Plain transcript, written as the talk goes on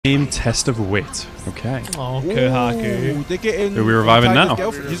Game test of wit. Okay. Oh, Kohaku. They're getting. Are we reviving now?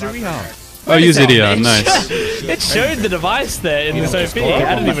 Oh, Yuzuriha, nice. It showed the device there in this OP.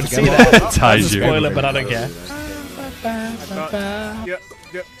 I didn't even see that. That's a spoiler, but I don't care.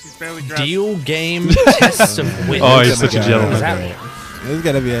 Deal game test of wit. Oh, he's such a gentleman. This is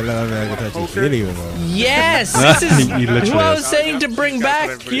gonna be a little video, bro. Yes, this is who I was saying to bring back.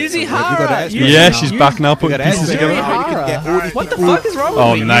 Yuzuriha. Yeah, she's back now, putting pieces together. What the fuck is wrong with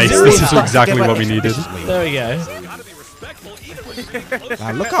Oh, me? nice. This is exactly what we needed. There we go.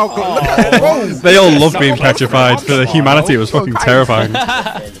 Look how good. They all love being petrified. For the humanity, it was fucking terrifying.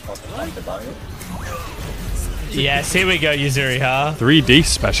 Yes, here we go, Yuzuriha. 3D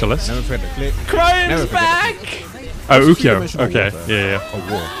specialist. Chrome's back! Oh, Ukyo. Okay, yeah.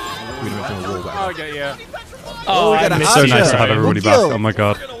 Okay, yeah. Oh, I missed So you, nice to have Chrome. everybody back. Oh my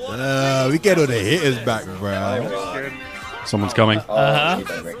god. We get all the hitters back, bro. Someone's coming. Uh-huh.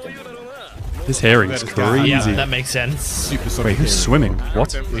 His hearing's crazy. Yeah, that makes sense. Wait, who's swimming? What?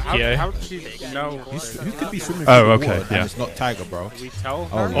 Ukyo. Who could be swimming? Oh, okay, yeah. It's not Tiger, bro.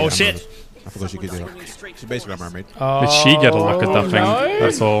 Oh, shit. I forgot she could do that. She's basically a mermaid. Did she get a look at that thing? No.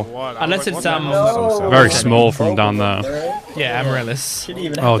 That's all. Unless it's Very small from down there. yeah, Amaryllis.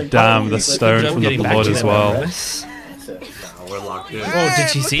 Oh damn, the stone from the blood as well. Oh, did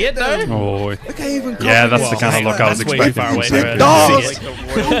she see it though? Oh, yeah, that's the kind of look I was That's way too far expecting. away for her to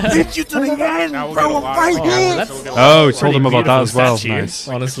see it. Hit you to the end, bro. I'm right here. Oh, he told him about that as well. Statue, Nice.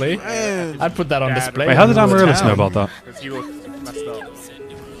 honestly, I'd put that on display. Wait, how did Amaryllis know about that?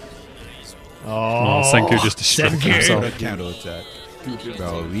 Oh, Senku just distracted himself. Counter attack.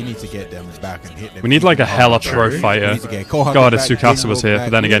 Bro, we need to get them back and hit them. We need like a hella pro fighter. God, if Tsukasa was here, but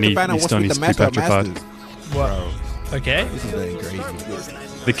then again, he still needs to be petrified. What? Okay. This is getting crazy.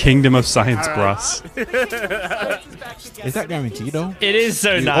 The kingdom of science brass. Is that guaranteed though? It is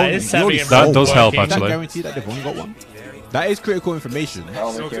so nice having it That does help, working. Is that actually. guaranteed that they've only got one? That is critical information.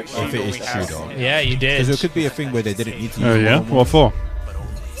 If it is true though. Yeah, you did. Because there could be a thing where they didn't need to use Oh yeah? one. What for?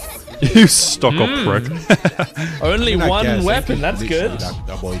 You stuck up prick. Only Like, one yeah, weapon, Senku's that's literally good.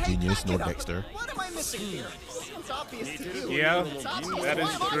 That boy genius, no Dexter. Yeah, that is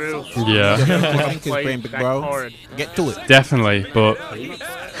true. Yeah, Senku's brain, big bro. Get to it. definitely. But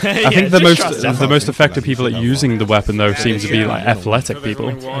I think the most effective people at using the weapon though seem to be like athletic people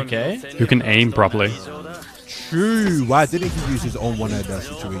Okay. who can aim properly. True. Why didn't he use his own one at that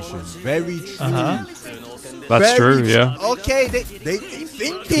situation? Very true. That's true. Yeah, Okay, they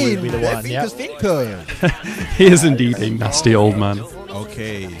thinking. Be the They're one, yep. thinker. he is indeed a nasty old man.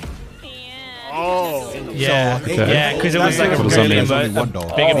 Okay. Oh, Yeah, Okay. yeah, because it was like a What does that really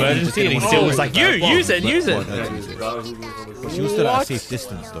mean? big emergency, and he still was like, use it. But she was still at a safe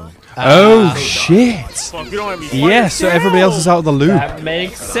distance though. Oh shit! fuck, you don't let me fight. Yes, so everybody else is out of the loop. That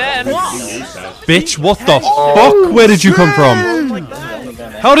makes sense. Bitch, what the fuck? Where did you come from?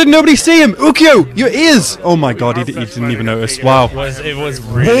 How did nobody see him? Ukyo, your ears! Oh my god, he didn't even notice. Wow. It was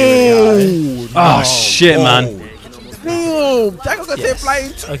really Oh shit, man. Damn! Tiger got their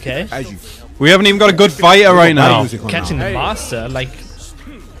flying. okay. As you. We haven't even got a good fighter right now. Catching the master, like,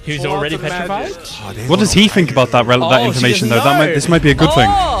 who's already petrified. What does he think about that Oh, information she though? doesn't This might be a good thing.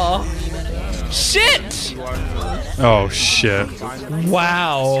 Oh, shit! Oh shit.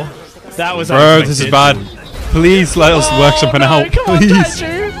 Wow, that was Bro, this is bad. Please let us work something out. Come on, Please.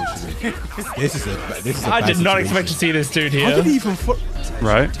 Taiju. This is a I bad did not situation. expect to see this dude How here. did he even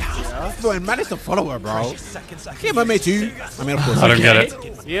Right? bro, and managed to follow her, bro? Yeah, my mate too. I mean, of course. I don't get it.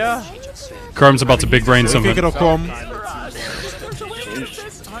 Yeah. Chrome's about to big brain Pick it something. up, Chrome.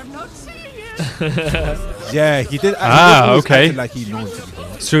 Yeah, he did. Ah, okay. Acted like he knows it, bro.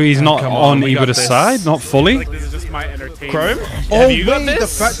 So he's not Come on on, we got Ibuta's this. side? Not fully? Like, this is just my entertainment. Chrome, Oh, have you got wait,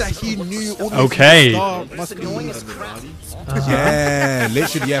 this? the fact that he knew all these Okay. stuff must be yeah,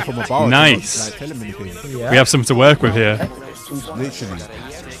 literally, yeah, from above. Nice. Like, tell him anything. We have something to work with here. Literally.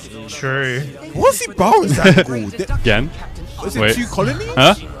 True. What's he bowing that goal? Again? Was Wait. it 2 colonies?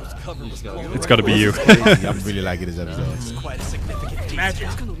 Huh? It's gotta be you. I'm really liking this episode. Magic.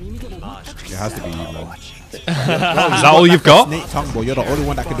 It has to be you, bro. Is that all you've got? Snake tongue, bro. You're the only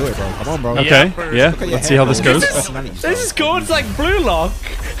one that can do it, bro. Come on, bro. Okay, yeah. Let's see how this goes. This is cool. It's like Blue Lock.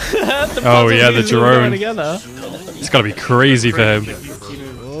 Oh yeah, the drone. Together. It's gotta be crazy for him.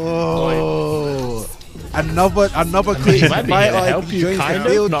 Oh, another crazy Might be here to help you, joins the kind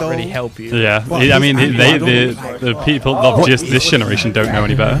of. field, Not though. really help you. Yeah, Well, I mean, he's angry. the people of just this generation don't know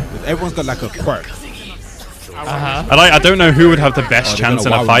any better. Everyone's got like a quirk. I don't know who would have the best chance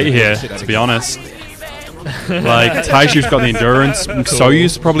in a fight here, to be honest. Like, Taiju's got the endurance.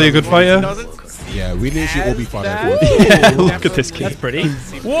 Soyu's probably a good fighter. Yeah, we literally all be fun. Yeah, look at this kid. That's pretty.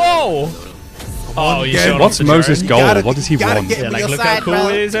 Whoa! Oh, you shot What's off the Moses' drone. goal? What does he want? Yeah, like, look how cool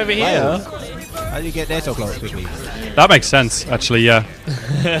it is over here. How do you get there so close quickly? That makes sense, actually, yeah.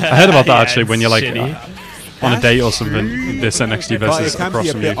 I heard about that, Yeah, actually, when you're like shitty. on a date or something, they're sitting next to you But versus it can across be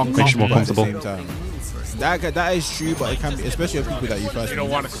a from bit you. Makes you more uncomfortable comfortable. at the same time. That is true, but it can be, especially with people that you first You don't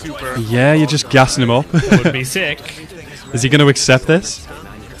meet. want a super. Yeah, you're just gassing him up. Would be sick. Is he going to accept this?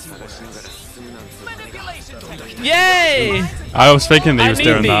 Yay! I was thinking that he was I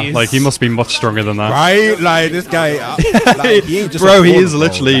doing need that. these. Like, he must be much stronger than that. Right? Like, this guy... like, he ain't just Bro, a he fool, is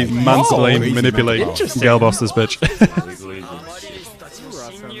literally Like, mansplain, crazy manipulate, Interesting. girl boss this bitch.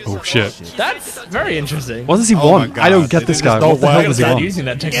 Oh shit. That's very interesting. What does he Oh my want? God, I don't get it this just guy. don't What the work. hell I'm does he start want? using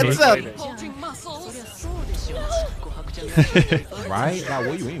that technique. Right? Like, what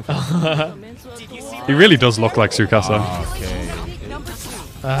are you waiting for? He really does look like Tsukasa. Okay.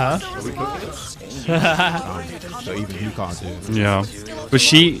 So even he can't do it. Yeah. But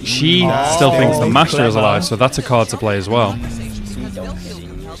she still thinks the master is alive, so that's a card to play as well.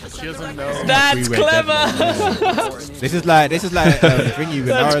 She doesn't know. That's Three-way clever! This is like thingy with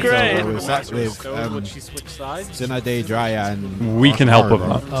That's Naruto, great. with Knows when she switched sides. Tsunade, Jiraiya, and We can help with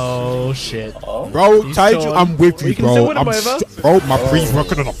that. Oh shit. Bro, Taiju, still- I'm with you, we can still bro. win him I'm over. bro, my breeze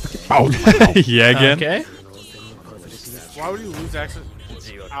working on a freaking mouth. Yeah, again. Okay. Why would you lose access?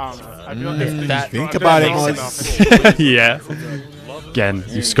 I don't know. I feel like That Think about it, makes Mons. Yeah. Again,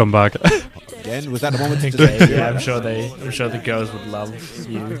 you scumbag. Again, was that the moment? To Okay, just yeah, I'm sure the girls would love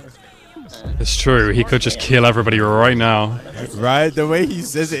you. It's true. He could just kill everybody right now. right? The way he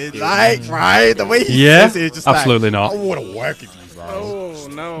says it, like, right? The way he Yeah? says it, it's just Absolutely like, not. I want to work with you, bro. Oh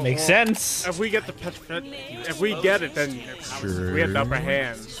no. Makes sense. If we get the if we get it, then we have the upper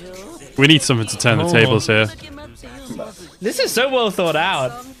hand. We need something to turn the tables here. This is so well thought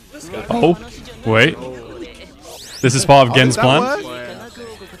out. Oh, wait. This is part of Gen's Does that plan? work?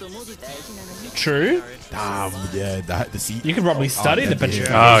 True. Damn, yeah, the seat. You could probably study the that'd be-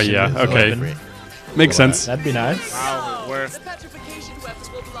 petrification. Oh, yeah, weapon. okay. Makes sense. That'd be nice. Wow, we're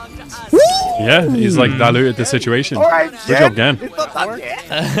Yeah, he's like diluted the situation. Good job, Gen.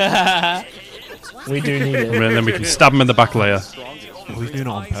 We do need it. And then we can stab him in the back layer. Oh, he's doing it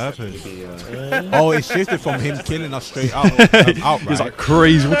on purpose. Oh, it shifted from him killing us straight out. Outright. He's like,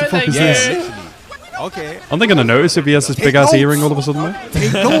 crazy, what the fuck is yeah, this? literally. Okay. Aren't they going to notice if he has this big ass earring all of a sudden? Mate?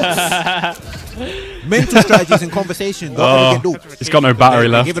 Take notes. Mental strategies and conversation. Oh, he's got no battery They're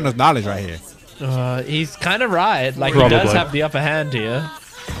left. giving us knowledge right here. He's kind of right. Like, he Probably. does have the upper hand here.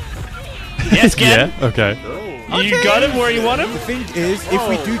 Yes, Gen. Yeah, okay. You got him where you want him? The thing is, if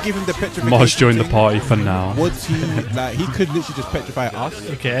we do give him the petrification, Mosh joined the thing, party for now. would he like? He could literally just petrify us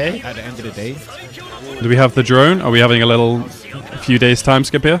Okay. at the end of the day. Do we have the drone? Are we having a few days time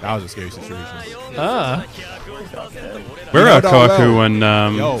skip here? That was a scary situation. Ah. Where He are held out Kohaku well.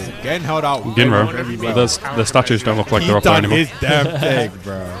 and Yo, Gen held out. Ginro? very well. The statues don't look like He they're up there done anymore. his damn thing,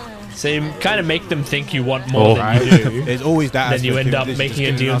 bro. So you kind of make them think you want more Oh. than you do. There's always that. Then you aspect end of up this making a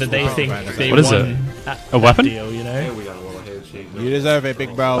just deal giving that us they the think power, they What is won it? at A that weapon? deal, you know? You deserve it,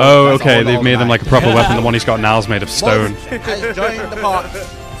 big bro. Oh, That's okay. all They've made them like a proper weapon. The one he's got now is made of stone. Join the party.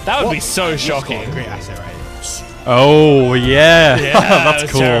 That would be so shocking. Great asset, right? Oh, yeah. Yeah, That's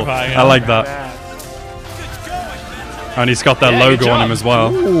that's cool. terrifying. I like that. And he's got that Yeah, good logo on job. him as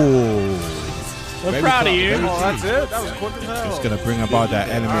well. Ooh. We're Very proud of tough, you. very Oh, that's true. it. That was quick as hell. It's gonna bring about that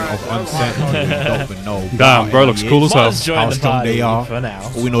element of uncertainty we don't even know. Damn, bro, looks cool as hell. Mars joined How the strong party they are. for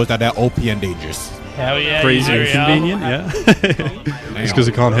now. All we know is that they're OP and dangerous. Hell yeah. Crazy you inconvenient, yeah. Just because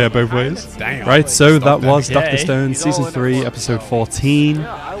he can't hear both ways. Damn. Right, so that was Okay. Dr. Stone, Season 3, Episode 14.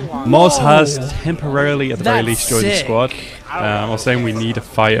 Moz has temporarily, at the very That's least, joined the sick. squad. I was saying we need a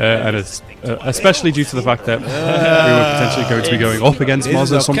fighter, and it's, especially due to the fact that we were potentially going to be going up against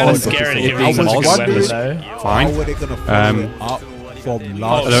Moz at some Kind of point. scary to It give being him such a Moz weapon, is though. fine. How are they gonna follow it up from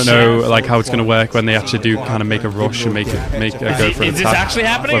last? I don't know like how it's going to work when they actually do kind of make a rush and make a go for an Is this attack. actually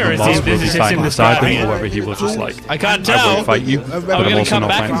happening, Whether or is Moz this will be just fighting him beside them, describing or it? whether he will just like I can't I tell. won't fight you, Are but we I'm going to also come not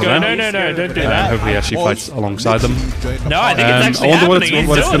back fighting and for go, them. no, don't do that? Hopefully he actually fights alongside them. No, I think it's actually I wonder what happening.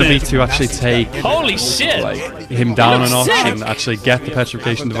 it's He's going to doing be it. to actually take Holy shit. him down a notch sick. and actually get the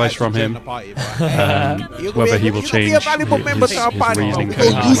petrification device from him. Whether he will change his reasoning code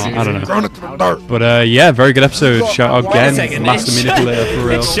or not, I don't know. But yeah, very good episode. Shout out Wait a again, second. Master Manipulator for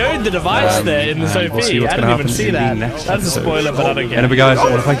real. It showed the device there in the and we'll see Sophie. what's I gonna didn't even happen see in the that. next That's a episode. spoiler, but I don't get Anyway, it. guys, I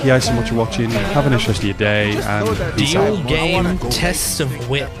want to thank you guys so much for watching. Have an interesting day and peace Deal out. game test of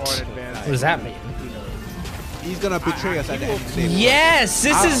wit. What does that mean? He's gonna betray us at the end of the day. Yes,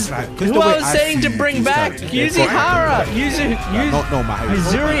 this is Because who the way I was I saying to see bring these back characters, they've got Yuzihara. No, no, my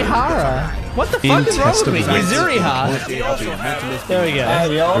Yuzurihara. What the fuck is wrong with me? Yuzuriha. There we go.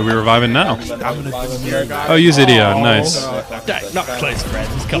 Are we reviving now? Oh, use Idia. Nice. Not close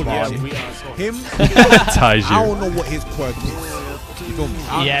friends. Come on. Him, Ties I you. don't know what his quirk is. You feel me?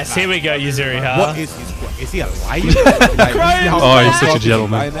 Yes, here we go, Yuzuriha. What is his quirk? Is he a lion? Oh, he's such a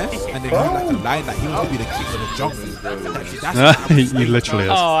gentleman. And then he's like a lion, like he wants to be the king of the jungle. He literally is.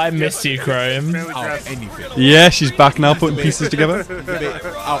 Oh, I missed you, Chrome. Anything. Yeah, she's back now, putting pieces together. Out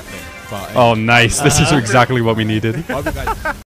there. But, Oh, nice. This is exactly what we needed.